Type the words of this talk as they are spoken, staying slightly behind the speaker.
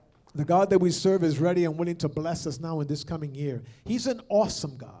The God that we serve is ready and willing to bless us now in this coming year. He's an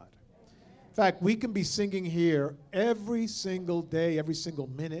awesome God. In fact, we can be singing here every single day, every single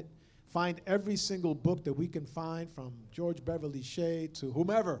minute, find every single book that we can find from George Beverly Shea to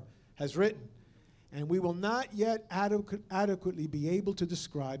whomever has written. And we will not yet adequately be able to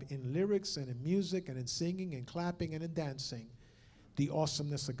describe in lyrics and in music and in singing and clapping and in dancing the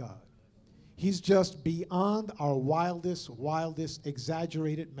awesomeness of God. He's just beyond our wildest,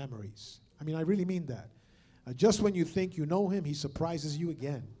 exaggerated memories. I mean, I really mean that. Just when you think you know him, he surprises you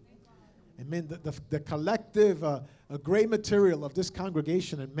again. I mean, the collective gray material of this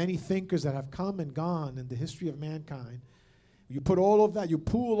congregation and many thinkers that have come and gone in the history of mankind, you put all of that, you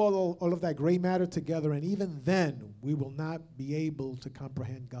pool all of that gray matter together, and even then, we will not be able to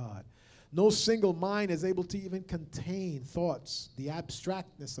comprehend God. No single mind is able to even contain thoughts, the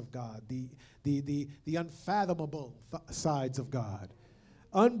abstractness of God, the unfathomable sides of God.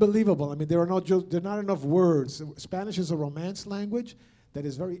 Unbelievable. I mean, there are not enough words. Spanish is a Romance language that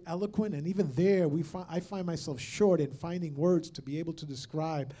is very eloquent, and even there, I find myself short in finding words to be able to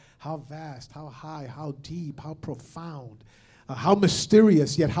describe how vast, how high, how deep, how profound, how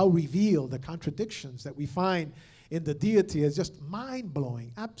mysterious, yet how revealed the contradictions that we find in the deity is just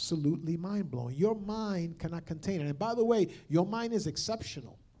mind-blowing, absolutely mind-blowing. Your mind cannot contain it. And by the way, your mind is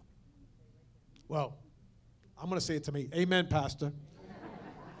exceptional. Well, I'm going to say it to me. Amen, Pastor.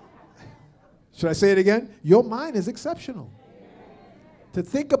 Should I say it again? Your mind is exceptional. To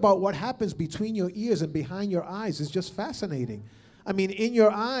think about what happens between your ears and behind your eyes is just fascinating. I mean, in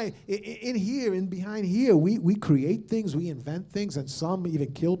your eye, in here, in behind here, we create things, we invent things, and some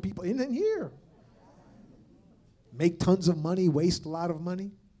even kill people in here. Make tons of money, waste a lot of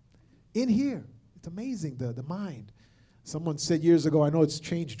money. In here. It's amazing, the mind. Someone said years ago, I know it's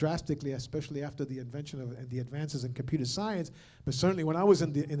changed drastically, especially after the invention of and the advances in computer science, but certainly when I was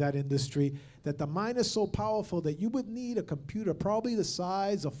in that industry, that the mind is so powerful that you would need a computer probably the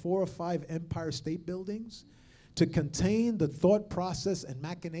size of 4 or 5 Empire State Buildings to contain the thought process and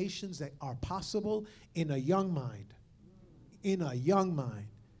machinations that are possible in a young mind. In a young mind.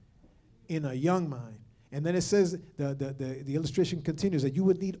 In a young mind. And then it says, the illustration continues, that you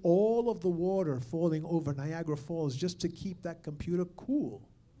would need all of the water falling over Niagara Falls just to keep that computer cool.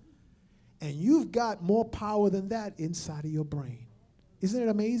 And you've got more power than that inside of your brain. Isn't it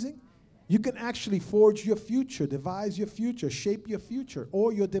amazing? You can actually forge your future, devise your future, shape your future,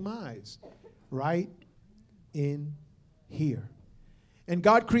 or your demise right in here. And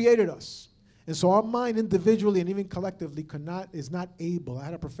God created us. And so our mind individually and even collectively is not able. I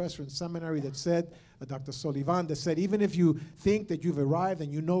had a professor in seminary that said, Dr. Solivan, that said, even if you think that you've arrived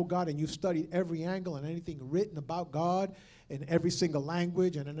and you know God and you've studied every angle and anything written about God in every single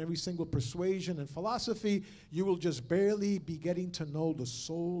language and in every single persuasion and philosophy, you will just barely be getting to know the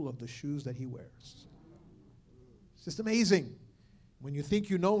sole of the shoes that he wears. It's just amazing. When you think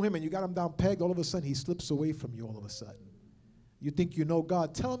you know him and you got him down pegged, all of a sudden he slips away from you all of a sudden. You think you know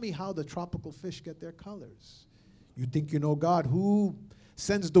God. Tell me how the tropical fish get their colors. You think you know God. Who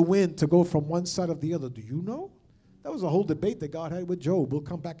sends the wind to go from one side of the other? Do you know? That was a whole debate that God had with Job. We'll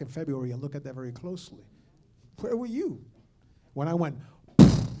come back in February and look at that very closely. Where were you when I went,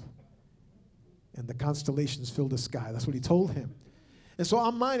 and the constellations filled the sky? That's what he told him. And so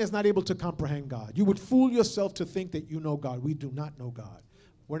our mind is not able to comprehend God. You would fool yourself to think that you know God. We do not know God.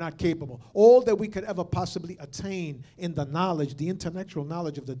 We're not capable. All that we could ever possibly attain in the knowledge, the intellectual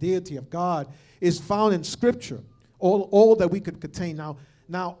knowledge of the deity of God is found in Scripture. All that we could contain.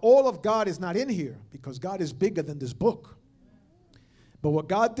 Now, all of God is not in here because God is bigger than this book. But what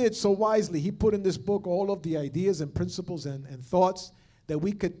God did so wisely, he put in this book all of the ideas and principles and thoughts that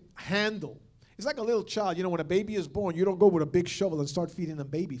we could handle. It's like a little child. You know, when a baby is born, you don't go with a big shovel and start feeding them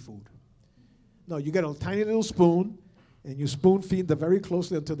baby food. No, you get a tiny little spoon, and you spoon feed them very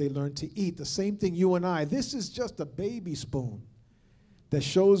closely until they learn to eat. The same thing you and I. This is just a baby spoon that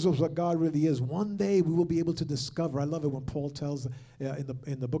shows us what God really is. One day we will be able to discover. I love it when Paul tells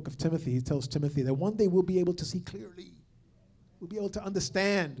in the book of Timothy, he tells Timothy that one day we'll be able to see clearly. We'll be able to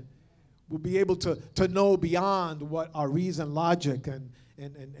understand. We'll be able to know beyond what our reason, logic,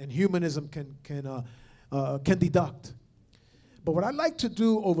 and humanism can deduct. But what I'd like to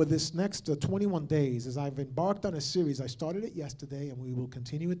do over this next 21 days is I've embarked on a series. I started it yesterday, and we will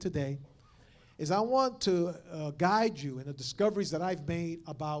continue it today, is I want to guide you in the discoveries that I've made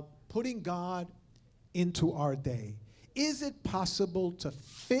about putting God into our day. Is it possible to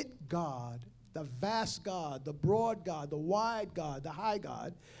fit God, the vast God, the broad God, the wide God, the high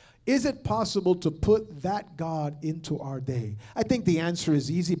God? Is it possible to put that God into our day? I think the answer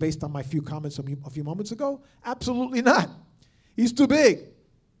is easy based on my few comments a few moments ago. Absolutely not. He's too big.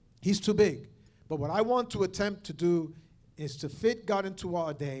 He's too big. But what I want to attempt to do is to fit God into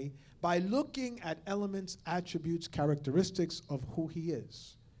our day by looking at elements, attributes, characteristics of who he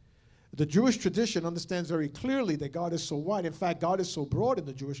is. The Jewish tradition understands very clearly that God is so wide. In fact, God is so broad in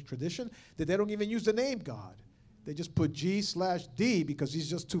the Jewish tradition that they don't even use the name God. They just put G/D because he's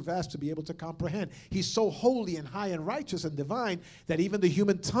just too vast to be able to comprehend. He's so holy and high and righteous and divine that even the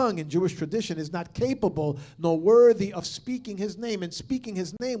human tongue in Jewish tradition is not capable nor worthy of speaking his name. And speaking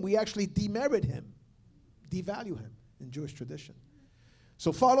his name, we actually demerit him, devalue him in Jewish tradition.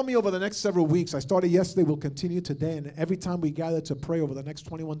 So follow me over the next several weeks. I started yesterday, we'll continue today, and every time we gather to pray over the next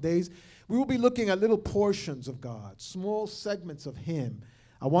 21 days, we will be looking at little portions of God, small segments of him.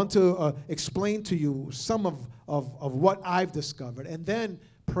 I want to explain to you some of what I've discovered, and then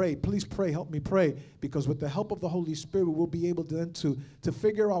pray. Please pray, help me pray, because with the help of the Holy Spirit, we'll be able to then to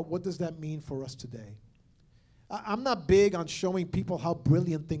figure out what does that mean for us today. I'm not big on showing people how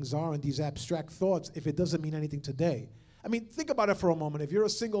brilliant things are in these abstract thoughts if it doesn't mean anything today. I mean, think about it for a moment. If you're a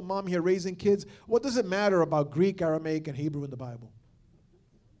single mom here raising kids, what does it matter about Greek, Aramaic, and Hebrew in the Bible?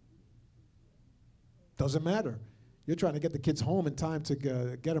 Doesn't matter. You're trying to get the kids home in time to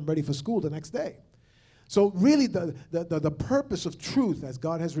get them ready for school the next day. So really the purpose of truth, as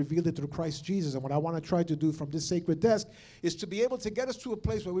God has revealed it through Christ Jesus, and what I want to try to do from this sacred desk, is to be able to get us to a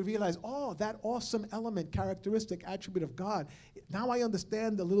place where we realize, oh, that awesome element, characteristic, attribute of God, now I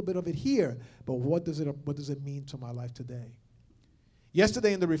understand a little bit of it here, but what does it mean to my life today?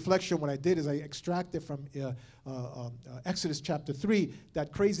 Yesterday in the reflection, what I did is I extracted from Exodus chapter 3,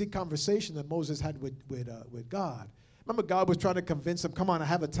 that crazy conversation that Moses had with God. Remember, God was trying to convince him, come on, I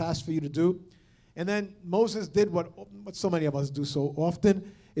have a task for you to do. And then Moses did what so many of us do so often,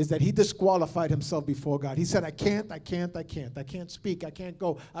 is that he disqualified himself before God. He said, I can't speak, I can't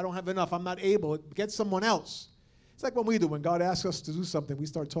go, I don't have enough, I'm not able, get someone else. It's like when we do, when God asks us to do something, we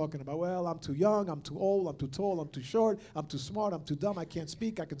start talking about, well, I'm too young, I'm too old, I'm too tall, I'm too short, I'm too smart, I'm too dumb, I can't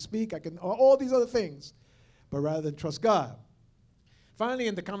speak, I can, all these other things. But rather than trust God. Finally,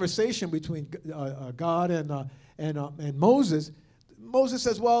 in the conversation between God and Moses, Moses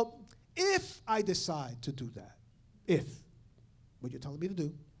says, well, if I decide to do that, what you're telling me to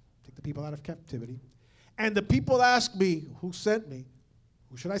do, take the people out of captivity, and the people ask me, who sent me,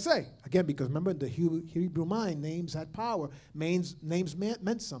 who should I say? Again, because remember, in the Hebrew mind, names had power. Names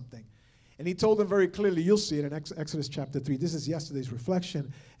meant something. And he told them very clearly, you'll see it in Exodus chapter 3. This is yesterday's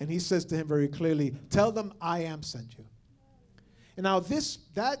reflection. And he says to him very clearly, tell them I am sent you. And now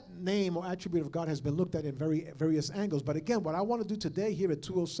that name or attribute of God has been looked at in various angles. But again, what I want to do today here at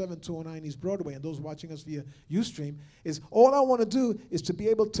 207, 209 East Broadway, and those watching us via Ustream, is all I want to do is to be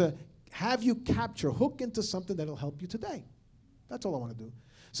able to have you hook into something that will help you today. That's all I want to do.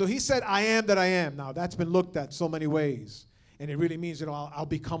 So he said, I am that I am. Now, that's been looked at so many ways. And it really means, I'll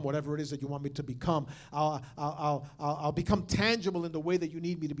become whatever it is that you want me to become. I'll become tangible in the way that you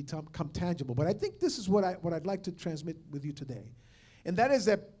need me to become tangible. But I think this is what I'd like to transmit with you today. And that is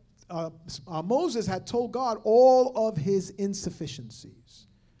that Moses had told God all of his insufficiencies,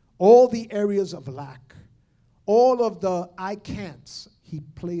 all the areas of lack, all of the I can'ts. He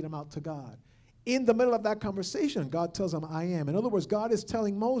played them out to God. In the middle of that conversation, God tells him, I am. In other words, God is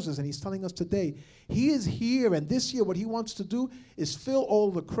telling Moses, and he's telling us today, he is here, and this year what he wants to do is fill all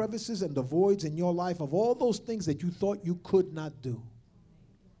the crevices and the voids in your life of all those things that you thought you could not do.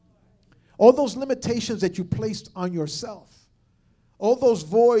 All those limitations that you placed on yourself. All those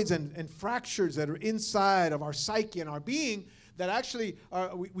voids and fractures that are inside of our psyche and our being that actually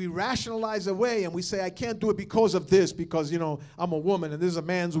we rationalize away, and we say, I can't do it because of this, because, I'm a woman, and this is a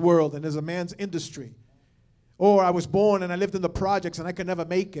man's world, and there's a man's industry. Or I was born and I lived in the projects and I could never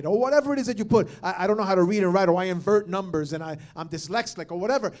make it. Or whatever it is that you put. I don't know how to read and write, or I invert numbers, and I'm dyslexic, or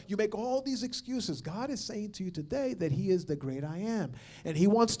whatever. You make all these excuses. God is saying to you today that he is the great I am. And he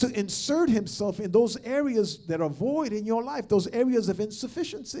wants to insert himself in those areas that are void in your life, those areas of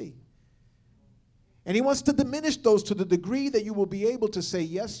insufficiency. And he wants to diminish those to the degree that you will be able to say,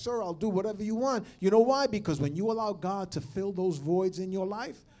 yes, sir, I'll do whatever you want. You know why? Because when you allow God to fill those voids in your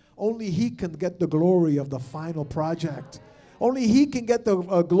life, only he can get the glory of the final project. Only he can get the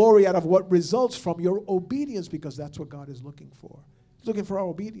glory out of what results from your obedience, because that's what God is looking for. He's looking for our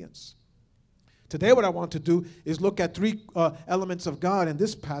obedience. Today what I want to do is look at three elements of God in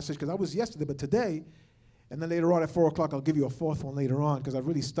this passage, because I was yesterday, but today, and then later on at 4 o'clock, I'll give you a fourth one later on, because I've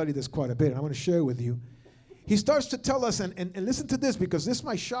really studied this quite a bit, and I want to share with you. He starts to tell us, and listen to this, because this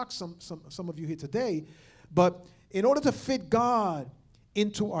might shock some of you here today, but in order to fit God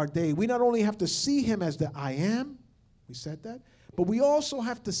into our day, we not only have to see him as the I am, we said that, but we also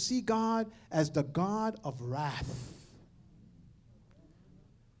have to see God as the God of wrath.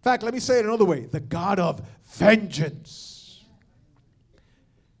 In fact, let me say it another way. The God of vengeance.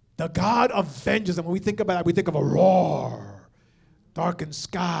 The God of vengeance. And when we think about that, we think of a roar, darkened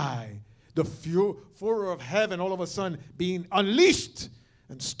sky, the furor of heaven all of a sudden being unleashed,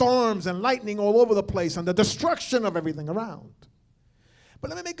 and storms and lightning all over the place, and the destruction of everything around. But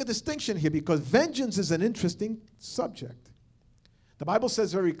let me make a distinction here, because vengeance is an interesting subject. The Bible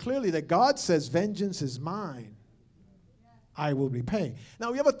says very clearly that God says, vengeance is mine. I will repay.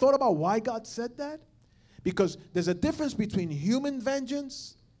 Now, you ever thought about why God said that? Because there's a difference between human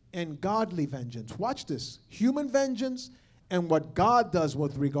vengeance and godly vengeance. Watch this. Human vengeance and what God does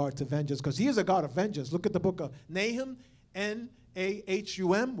with regard to vengeance, because he is a God of vengeance. Look at the book of Nahum, Nahum. We're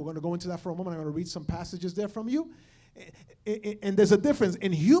going to go into that for a moment. I'm going to read some passages there from you. And there's a difference.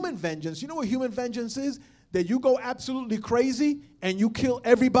 In human vengeance, you know what human vengeance is? That you go absolutely crazy and you kill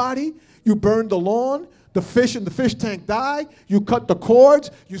everybody. You burn the lawn. The fish in the fish tank die. You cut the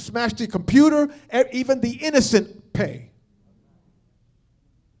cords. You smash the computer. Even the innocent pay.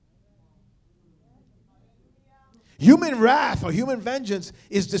 Human wrath or human vengeance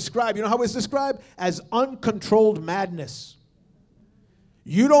is described, you know how it's described? As uncontrolled madness.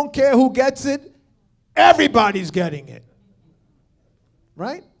 You don't care who gets it. Everybody's getting it.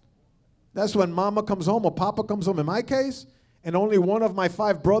 Right? That's when mama comes home or papa comes home in my case, and only one of my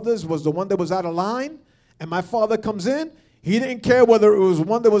 5 brothers was the one that was out of line, and my father comes in, he didn't care whether it was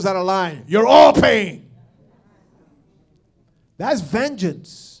one that was out of line. You're all paying. That's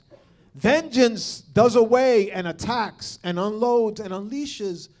vengeance. Vengeance does away and attacks and unloads and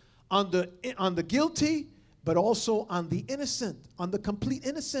unleashes on the guilty, but also on the innocent, on the complete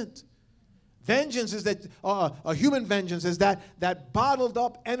innocent. Vengeance is that, a human vengeance is that bottled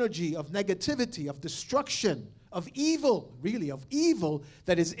up energy of negativity, of destruction, of evil, really, of evil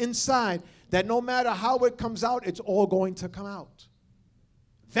that is inside, that no matter how it comes out, it's all going to come out.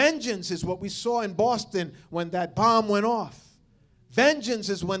 Vengeance is what we saw in Boston when that bomb went off. Vengeance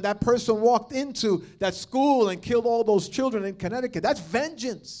is when that person walked into that school and killed all those children in Connecticut. That's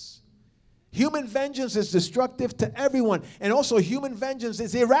vengeance. Human vengeance is destructive to everyone. And also, human vengeance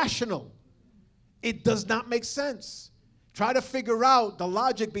is irrational. It does not make sense. Try to figure out the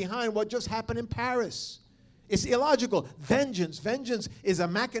logic behind what just happened in Paris. It's illogical. Vengeance is a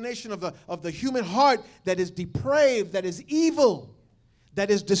machination of the human heart that is depraved, that is evil, that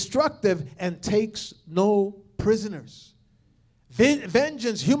is destructive, and takes no prisoners.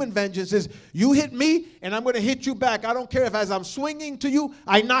 Vengeance, human vengeance, is you hit me and I'm going to hit you back. I don't care if as I'm swinging to you,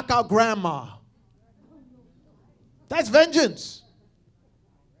 I knock out grandma. That's vengeance.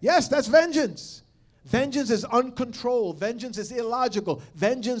 Yes, that's vengeance. Vengeance is uncontrolled. Vengeance is illogical.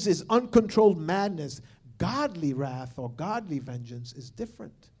 Vengeance is uncontrolled madness. Godly wrath or godly vengeance is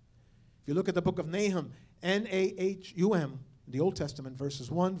different. If you look at the book of Nahum, Nahum, the Old Testament, verses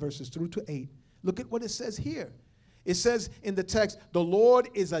 1, verses through to 8, look at what it says here. It says in the text, the Lord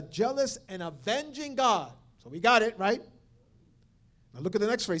is a jealous and avenging God. So we got it, right? Now look at the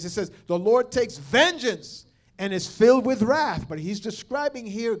next phrase. It says, the Lord takes vengeance and is filled with wrath. But he's describing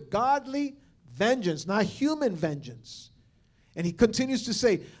here godly vengeance, not human vengeance. And he continues to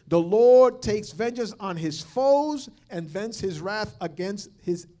say, the Lord takes vengeance on his foes and vents his wrath against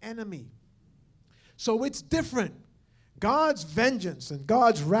his enemy. So it's different. God's vengeance and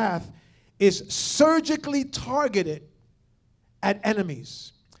God's wrath is surgically targeted at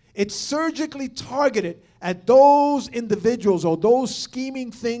enemies. It's surgically targeted at those individuals or those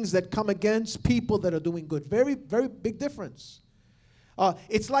scheming things that come against people that are doing good. Very, very big difference.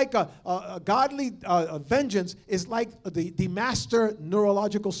 It's like a godly vengeance is like the master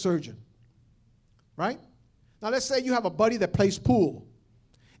neurological surgeon, right? Now let's say you have a buddy that plays pool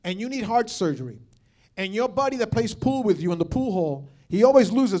and you need heart surgery, and your buddy that plays pool with you in the pool hall, he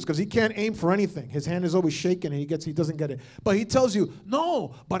always loses because he can't aim for anything. His hand is always shaking and he doesn't get it. But he tells you,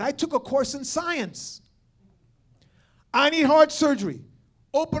 no, but I took a course in science. I need heart surgery.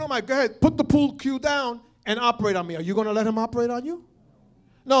 Open up go ahead, put the pool cue down and operate on me. Are you going to let him operate on you?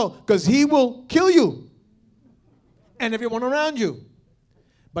 No, because he will kill you and everyone around you.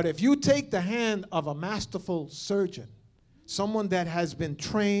 But if you take the hand of a masterful surgeon, someone that has been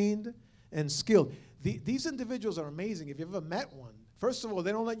trained and skilled, these individuals are amazing. If you've ever met one, first of all,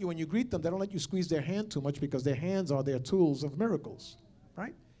 they don't let you, when you greet them, they don't let you squeeze their hand too much because their hands are their tools of miracles,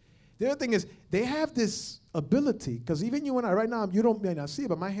 right? The other thing is they have this ability, because even you and I, right now, you don't may not see it,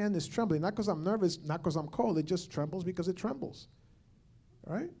 but my hand is trembling, not because I'm nervous, not because I'm cold. It just trembles because it trembles,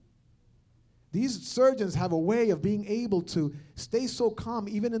 right? These surgeons have a way of being able to stay so calm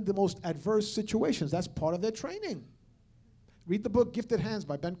even in the most adverse situations. That's part of their training. Read the book Gifted Hands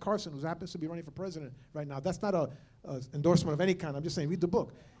by Ben Carson, who happens to be running for president right now. That's not a endorsement of any kind. I'm just saying, read the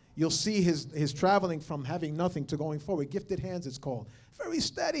book. You'll see his traveling from having nothing to going forward. Gifted Hands, it's called. Very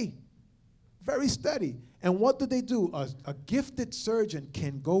steady. Very steady. And what do they do? A gifted surgeon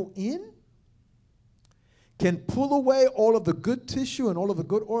can go in, can pull away all of the good tissue and all of the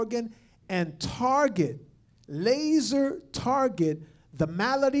good organ and laser target the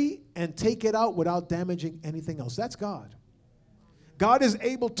malady and take it out without damaging anything else. That's God. God is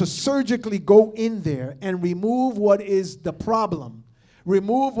able to surgically go in there and remove what is the problem,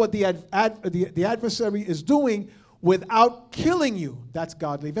 remove what the adversary is doing without killing you. That's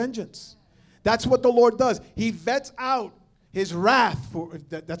godly vengeance. That's what the Lord does. He vets out his wrath.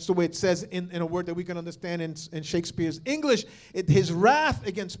 That's the way it says in a word that we can understand in Shakespeare's English. His wrath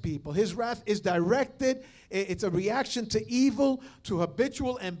against people. His wrath is directed. It's a reaction to evil, to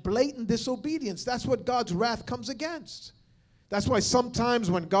habitual and blatant disobedience. That's what God's wrath comes against. That's why sometimes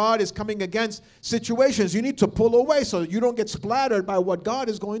when God is coming against situations, you need to pull away so you don't get splattered by what God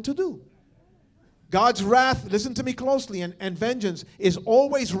is going to do. God's wrath, listen to me closely, and vengeance is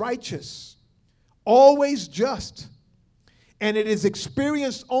always righteous, always just. And it is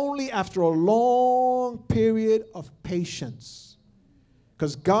experienced only after a long period of patience.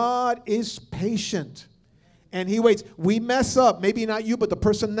 Because God is patient. And he waits. We mess up. Maybe not you, but the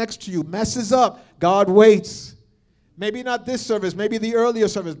person next to you messes up. God waits. Maybe not this service, maybe the earlier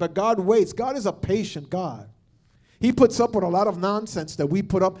service, but God waits. God is a patient God. He puts up with a lot of nonsense that we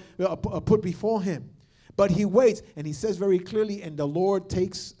put before him. But he waits, and he says very clearly, and the Lord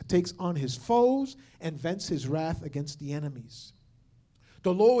takes on his foes and vents his wrath against the enemies.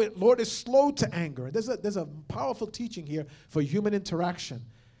 The Lord is slow to anger. There's a powerful teaching here for human interaction.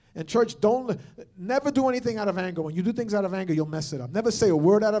 And church, never do anything out of anger. When you do things out of anger, you'll mess it up. Never say a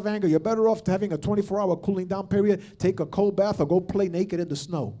word out of anger. You're better off having a 24-hour cooling down period, take a cold bath, or go play naked in the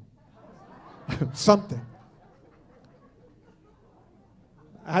snow. Something.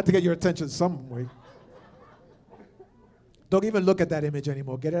 I had to get your attention some way. Don't even look at that image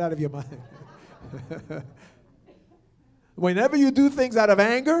anymore. Get it out of your mind. Whenever you do things out of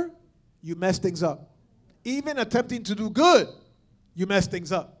anger, you mess things up. Even attempting to do good, you mess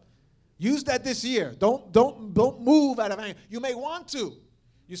things up. Use that this year. Don't move out of anger. You may want to.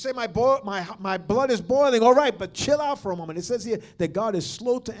 You say my blood is boiling. All right, but chill out for a moment. It says here that God is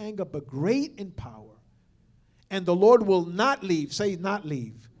slow to anger, but great in power. And the Lord will not leave. Say not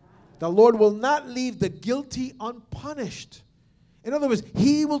leave. The Lord will not leave the guilty unpunished. In other words,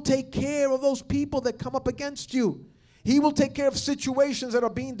 he will take care of those people that come up against you. He will take care of situations that are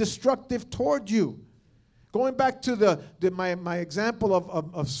being destructive toward you. Going back to my example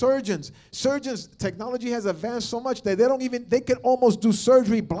of surgeons. Surgeons, technology has advanced so much that they can almost do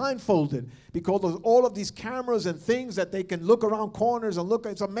surgery blindfolded because of all of these cameras and things that they can look around corners and look.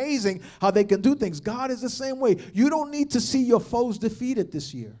 It's amazing how they can do things. God is the same way. You don't need to see your foes defeated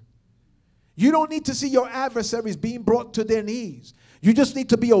this year. You don't need to see your adversaries being brought to their knees. You just need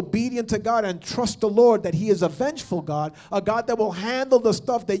to be obedient to God and trust the Lord that he is a vengeful God, a God that will handle the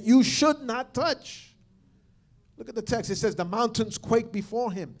stuff that you should not touch. Look at the text. It says, the mountains quake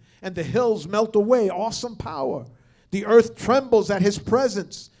before him, and the hills melt away. Awesome power. The earth trembles at his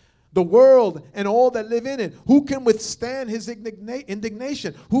presence. The world and all that live in it. Who can withstand his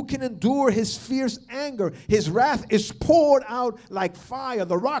indignation? Who can endure his fierce anger? His wrath is poured out like fire.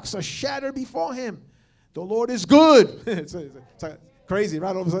 The rocks are shattered before him. The Lord is good. It's crazy,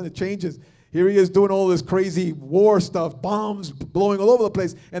 right? All of a sudden it changes. Here he is doing all this crazy war stuff, bombs blowing all over the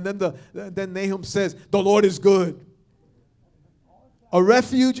place. And then Nahum says, the Lord is good. A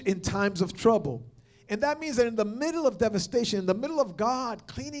refuge in times of trouble. And that means that in the middle of devastation, in the middle of God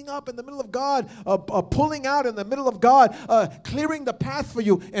cleaning up, in the middle of God pulling out, in the middle of God clearing the path for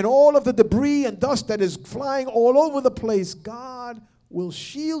you, and all of the debris and dust that is flying all over the place, God will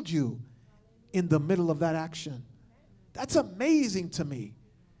shield you in the middle of that action. That's amazing to me.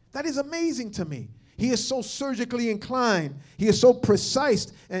 That is amazing to me. He is so surgically inclined. He is so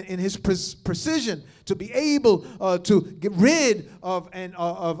precise in his precision to be able to get rid of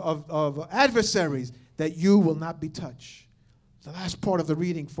adversaries that you will not be touched. The last part of the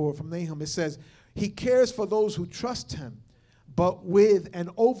reading from Nahum, it says, he cares for those who trust him, but with an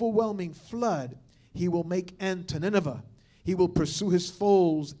overwhelming flood, he will make end to Nineveh. He will pursue his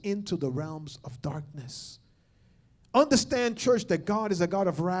foes into the realms of darkness. Understand, church, that God is a God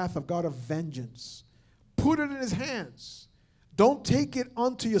of wrath, a God of vengeance. Put it in his hands. Don't take it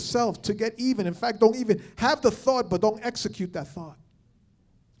unto yourself to get even. In fact, don't even have the thought, but don't execute that thought.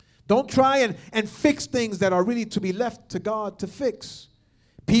 Don't try and fix things that are really to be left to God to fix.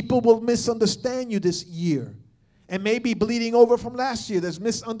 People will misunderstand you this year. and maybe bleeding over from last year. There's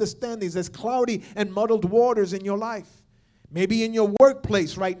misunderstandings. There's cloudy and muddled waters in your life. Maybe in your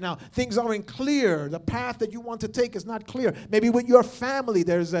workplace right now, things aren't clear. The path that you want to take is not clear. Maybe with your family,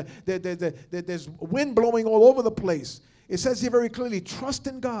 there's wind blowing all over the place. It says here very clearly, trust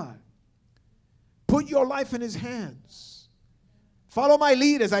in God. Put your life in His hands. Follow my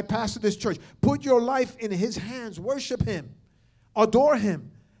lead as I pastor this church. Put your life in His hands. Worship Him. Adore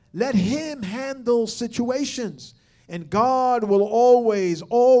Him. Let Him handle situations. And God will always,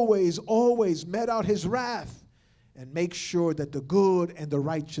 always, always met out His wrath and make sure that the good and the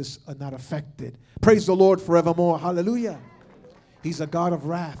righteous are not affected. Praise the Lord forevermore. Hallelujah. He's a God of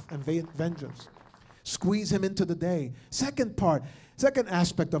wrath and vengeance. Squeeze Him into the day. Second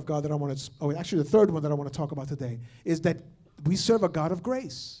aspect of God that I want to, actually the third one that I want to talk about today is that we serve a God of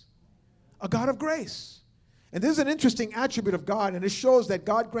grace. A God of grace. And this is an interesting attribute of God, and it shows that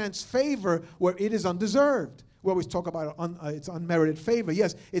God grants favor where it is undeserved. We always talk about it's unmerited favor.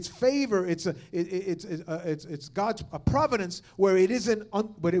 Yes, it's favor. It's God's providence where it isn't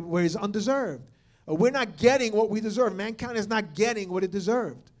where it's undeserved. We're not getting what we deserve. Mankind is not getting what it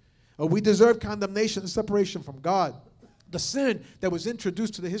deserved. We deserve condemnation and separation from God. The sin that was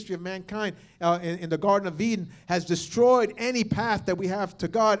introduced to the history of mankind in the Garden of Eden has destroyed any path that we have to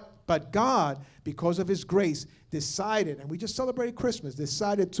God. But God, because of His grace, decided, and we just celebrated Christmas,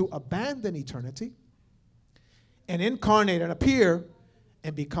 decided to abandon eternity and incarnate and appear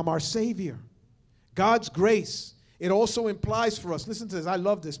and become our Savior. God's grace, it also implies for us, listen to this, I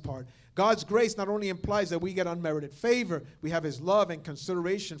love this part. God's grace not only implies that we get unmerited favor, we have His love and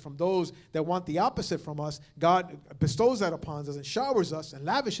consideration from those that want the opposite from us. God bestows that upon us and showers us and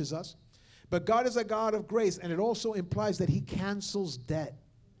lavishes us. But God is a God of grace, and it also implies that He cancels debt.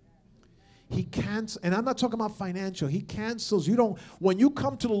 He cancels, and I'm not talking about financial. He cancels. When you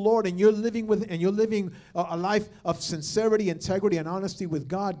come to the Lord and you're living a life of sincerity, integrity, and honesty with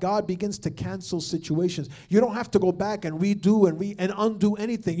God, God begins to cancel situations. You don't have to go back and redo and undo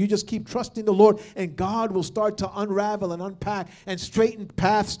anything. You just keep trusting the Lord, and God will start to unravel and unpack and straighten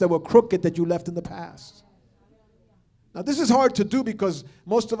paths that were crooked that you left in the past. Now, this is hard to do because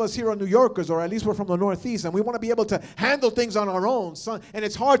most of us here are New Yorkers, or at least we're from the Northeast, and we want to be able to handle things on our own, and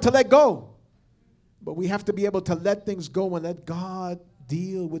it's hard to let go. But we have to be able to let things go and let God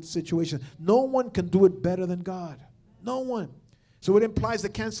deal with situations. No one can do it better than God. No one. So it implies the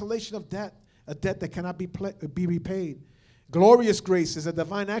cancellation of debt, a debt that cannot be repaid. Glorious grace is a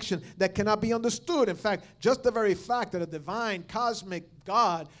divine action that cannot be understood. In fact, just the very fact that a divine, cosmic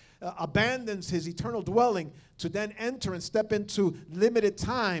God abandons His eternal dwelling to then enter and step into limited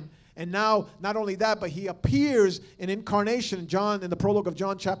time. And now, not only that, but He appears in incarnation in the prologue of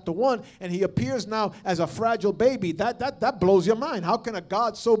John chapter 1, and He appears now as a fragile baby. That blows your mind. How can a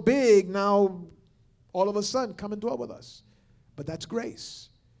God so big now all of a sudden come and dwell with us? But that's grace.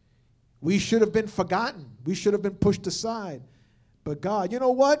 We should have been forgotten. We should have been pushed aside. But God, you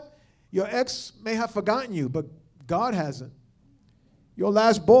know what? Your ex may have forgotten you, but God hasn't. Your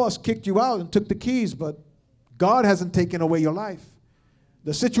last boss kicked you out and took the keys, but God hasn't taken away your life.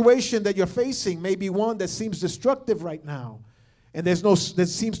 The situation that you're facing may be one that seems destructive right now. And there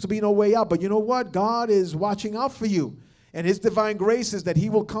seems to be no way out. But you know what? God is watching out for you. And His divine grace is that He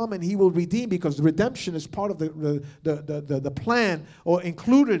will come and He will redeem, because redemption is part of the plan, or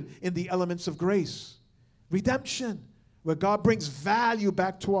included in the elements of grace. Redemption, where God brings value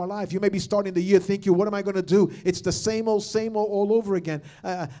back to our life. You may be starting the year thinking, what am I going to do? It's the same old all over again.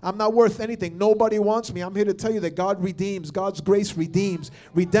 I'm not worth anything. Nobody wants me. I'm here to tell you that God redeems. God's grace redeems.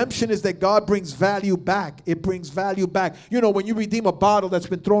 Redemption is that God brings value back. It brings value back. You know, when you redeem a bottle that's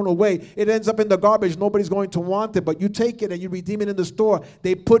been thrown away, it ends up in the garbage. Nobody's going to want it, but you take it and you redeem it in the store.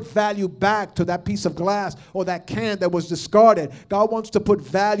 They put value back to that piece of glass or that can that was discarded. God wants to put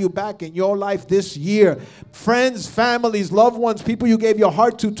value back in your life this year. Friends, family, loved ones, people you gave your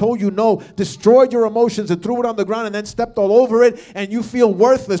heart to, told you no, destroyed your emotions and threw it on the ground and then stepped all over it, and you feel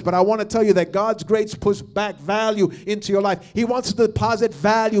worthless. But I want to tell you that God's grace puts back value into your life. He wants to deposit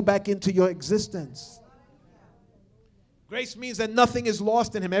value back into your existence. Grace means that nothing is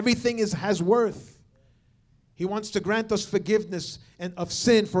lost in Him. Everything has worth. He wants to grant us forgiveness and of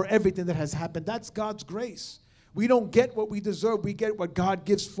sin for everything that has happened. That's God's grace. We don't get what we deserve. We get what God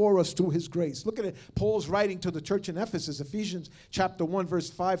gives for us through His grace. Look at it. Paul's writing to the church in Ephesus, Ephesians chapter 1, verse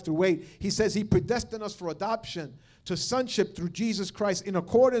 5 through 8. He says He predestined us for adoption to sonship through Jesus Christ in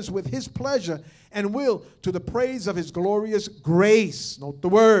accordance with His pleasure and will, to the praise of His glorious grace. Note the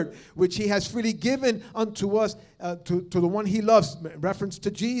word, which He has freely given unto us, to the one He loves, reference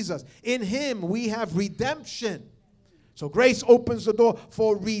to Jesus. In Him we have redemption. So grace opens the door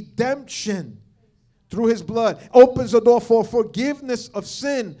for redemption through his blood, opens the door for forgiveness of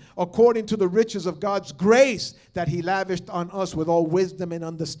sin according to the riches of God's grace that he lavished on us with all wisdom and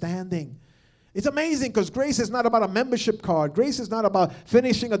understanding. It's amazing because grace is not about a membership card. Grace is not about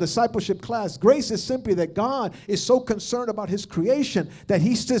finishing a discipleship class. Grace is simply that God is so concerned about his creation that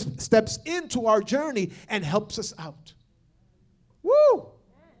he steps into our journey and helps us out. Woo!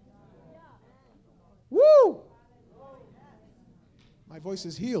 Woo! My voice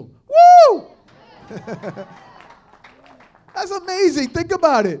is healed. Woo! That's amazing. Think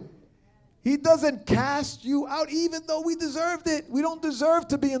about it. He doesn't cast you out even though we deserved it. We don't deserve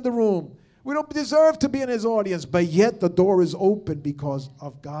to be in the room. We don't deserve to be in his audience, but yet the door is open because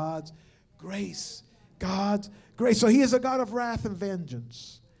of God's grace. God's grace. So he is a God of wrath and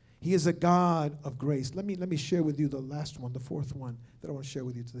vengeance. He is a God of grace. Let me share with you the last one, the fourth one that I want to share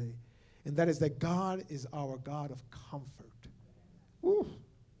with you today. And that is that God is our God of comfort. Woo.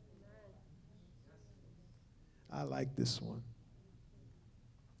 I like this one.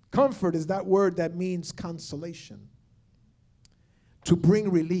 Comfort is that word that means consolation, to bring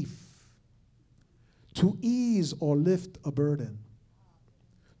relief, to ease or lift a burden,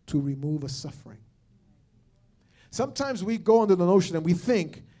 to remove a suffering. Sometimes we go under the notion and we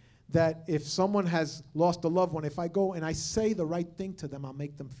think that if someone has lost a loved one, if I go and I say the right thing to them, I'll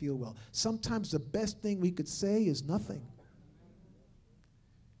make them feel well. Sometimes the best thing we could say is nothing.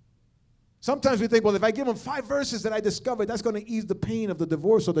 Sometimes we think, well, if I give them 5 verses that I discovered, that's going to ease the pain of the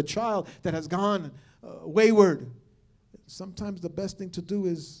divorce or the child that has gone wayward. Sometimes the best thing to do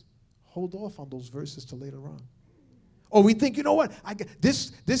is hold off on those verses till later on. Or we think, you know what,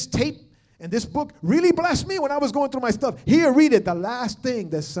 this tape and this book really blessed me when I was going through my stuff. Here, read it. The last thing,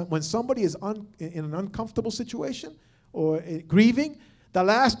 when somebody is in an uncomfortable situation or grieving, the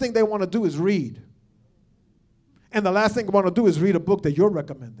last thing they want to do is read. And the last thing they want to do is read a book that you're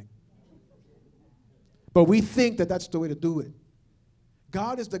recommending. But we think that that's the way to do it.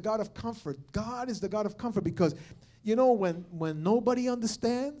 God is the God of comfort. God is the God of comfort because, you know, when nobody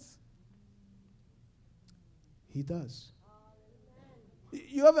understands, he does.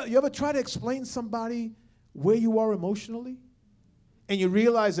 You ever try to explain somebody where you are emotionally and you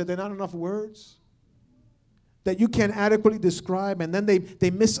realize that there are not enough words that you can adequately describe, and then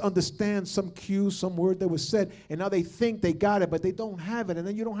they misunderstand some cue, some word that was said, and now they think they got it, but they don't have it, and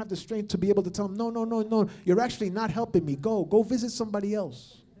then you don't have the strength to be able to tell them, no, you're actually not helping me. Go visit somebody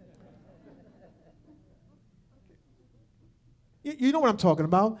else. You know what I'm talking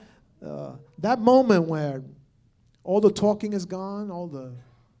about. That moment where all the talking is gone, all the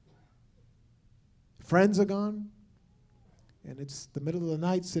friends are gone, and it's the middle of the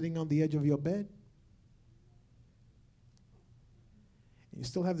night sitting on the edge of your bed. You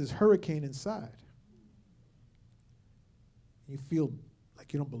still have this hurricane inside. You feel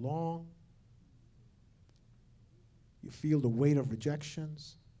like you don't belong. You feel the weight of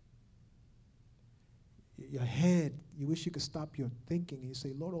rejections. Your head, you wish you could stop your thinking and you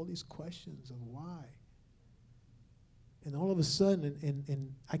say, Lord, all these questions of why. And all of a sudden,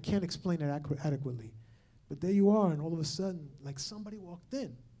 and I can't explain it adequately, but there you are, and all of a sudden, like somebody walked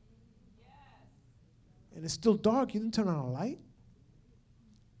in. Yes. And it's still dark. You didn't turn on a light.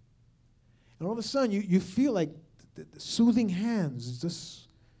 And all of a sudden, you feel like the soothing hands is just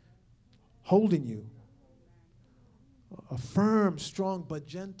holding you. A firm, strong, but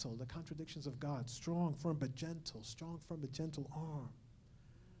gentle. The contradictions of God. Strong, firm, but gentle. Strong, firm, but gentle arm.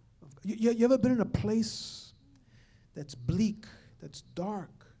 You ever been in a place that's bleak, that's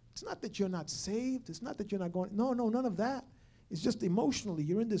dark? It's not that you're not saved. It's not that you're not going. No, none of that. It's just emotionally.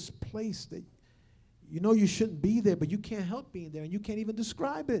 You're in this place that you know you shouldn't be there, but you can't help being there, and you can't even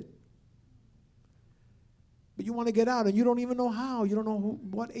describe it. But you want to get out, and you don't even know how. You don't know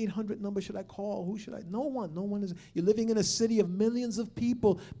what 800 number should I call? Who should I? No one is. You're living in a city of millions of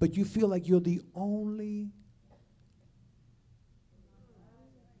people, but you feel like you're the only.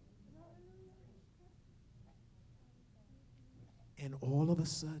 And all of a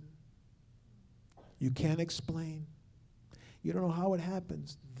sudden, you can't explain. You don't know how it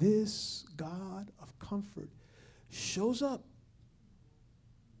happens. This God of comfort shows up,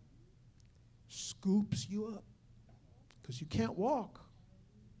 scoops you up, because you can't walk.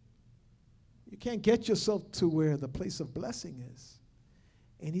 You can't get yourself to where the place of blessing is.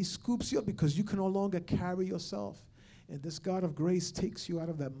 And he scoops you up because you can no longer carry yourself. And this God of grace takes you out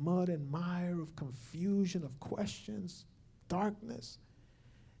of that mud and mire of confusion, of questions, darkness,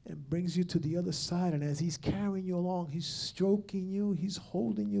 and brings you to the other side. And as he's carrying you along, he's stroking you, he's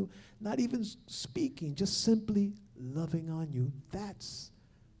holding you, not even speaking, just simply loving on you. That's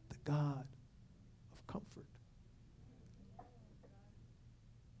the God of comfort.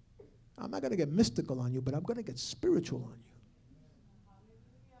 I'm not going to get mystical on you, but I'm going to get spiritual on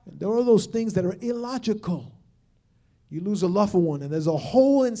you. And there are those things that are illogical. You lose a loved one, and there's a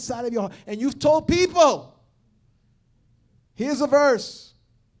hole inside of your heart, and you've told people, here's a verse,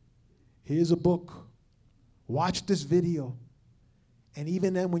 here's a book, watch this video. And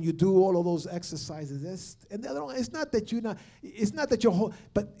even then, when you do all of those exercises, it's not that you're whole,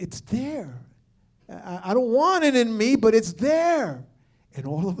 but it's there. I don't want it in me, but it's there. And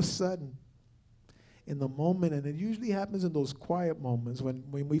all of a sudden, in the moment, and it usually happens in those quiet moments when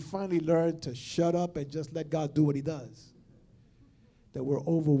we finally learn to shut up and just let God do what he does, that we're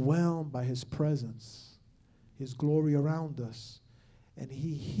overwhelmed by his presence, his glory around us, and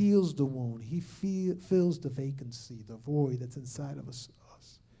he heals the wound. He fills the vacancy, the void that's inside of us,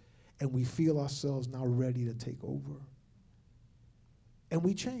 and we feel ourselves now ready to take over. And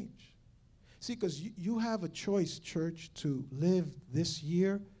we change. See, because you have a choice, church, to live this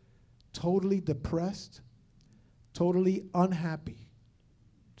year totally depressed, totally unhappy.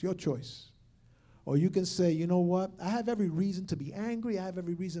 It's your choice. Or you can say, you know what? I have every reason to be angry. I have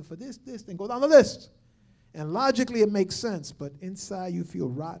every reason for this, and go down the list. And logically it makes sense, but inside you feel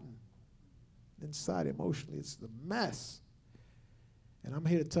rotten. Inside emotionally it's the mess. And I'm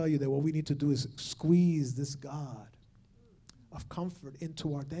here to tell you that what we need to do is squeeze this God of comfort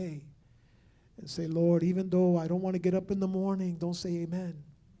into our day and say, Lord, even though I don't want to get up in the morning, don't say amen.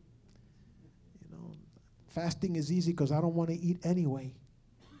 You know, fasting is easy because I don't want to eat anyway.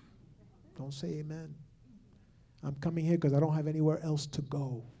 Don't say amen. I'm coming here because I don't have anywhere else to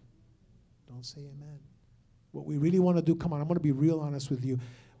go. Don't say amen. What we really want to do, come on, I'm going to be real honest with you,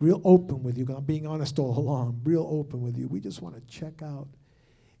 real open with you, because I'm being honest all along, real open with you. We just want to check out.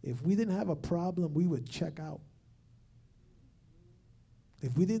 If we didn't have a problem, we would check out.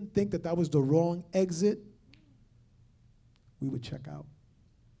 If we didn't think that was the wrong exit, we would check out.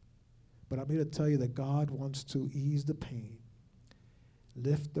 But I'm here to tell you that God wants to ease the pain,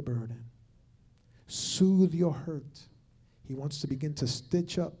 lift the burden, soothe your hurt. He wants to begin to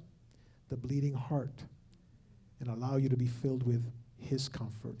stitch up the bleeding heart and allow you to be filled with his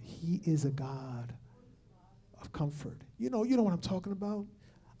comfort. He is a God of comfort. You know what I'm talking about?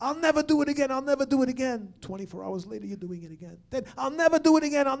 I'll never do it again. I'll never do it again. 24 hours later, you're doing it again. Then I'll never do it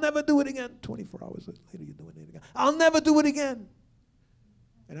again. I'll never do it again. 24 hours later, you're doing it again. I'll never do it again.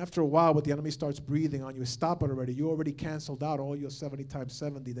 And after a while, what the enemy starts breathing on you, stop it already. You already canceled out all your 70 times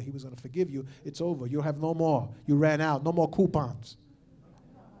 70 that he was going to forgive you. It's over. You have no more. You ran out. No more coupons.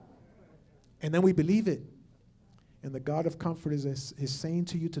 And then we believe it. And the God of comfort is saying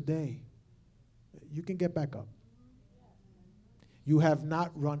to you today, you can get back up. You have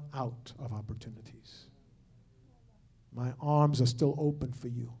not run out of opportunities. My arms are still open for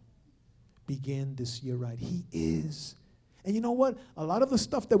you. Begin this year right. He is. And you know what? A lot of the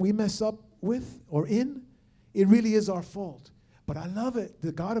stuff that we mess up with or in, it really is our fault. But I love it.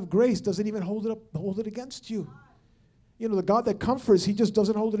 The God of grace doesn't even hold it against you. You know, the God that comforts, he just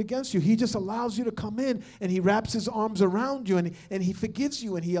doesn't hold it against you. He just allows you to come in, and he wraps his arms around you, and he forgives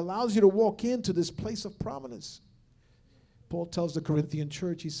you, and he allows you to walk into this place of prominence. Paul tells the Corinthian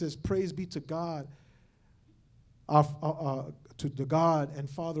church, he says, praise be to God, to the God and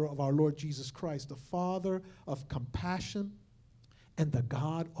Father of our Lord Jesus Christ, the Father of compassion and the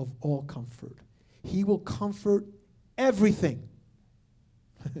God of all comfort. He will comfort everything.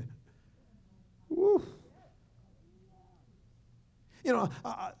 Woo. You know,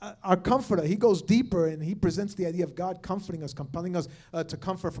 our comforter, he goes deeper and he presents the idea of God comforting us, compelling us to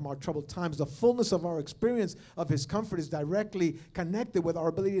comfort from our troubled times. The fullness of our experience of his comfort is directly connected with our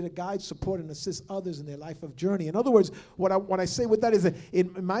ability to guide, support, and assist others in their life of journey. In other words, what I say with that is that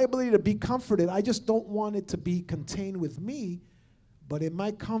in my ability to be comforted, I just don't want it to be contained with me, but in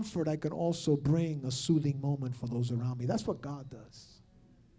my comfort, I can also bring a soothing moment for those around me. That's what God does.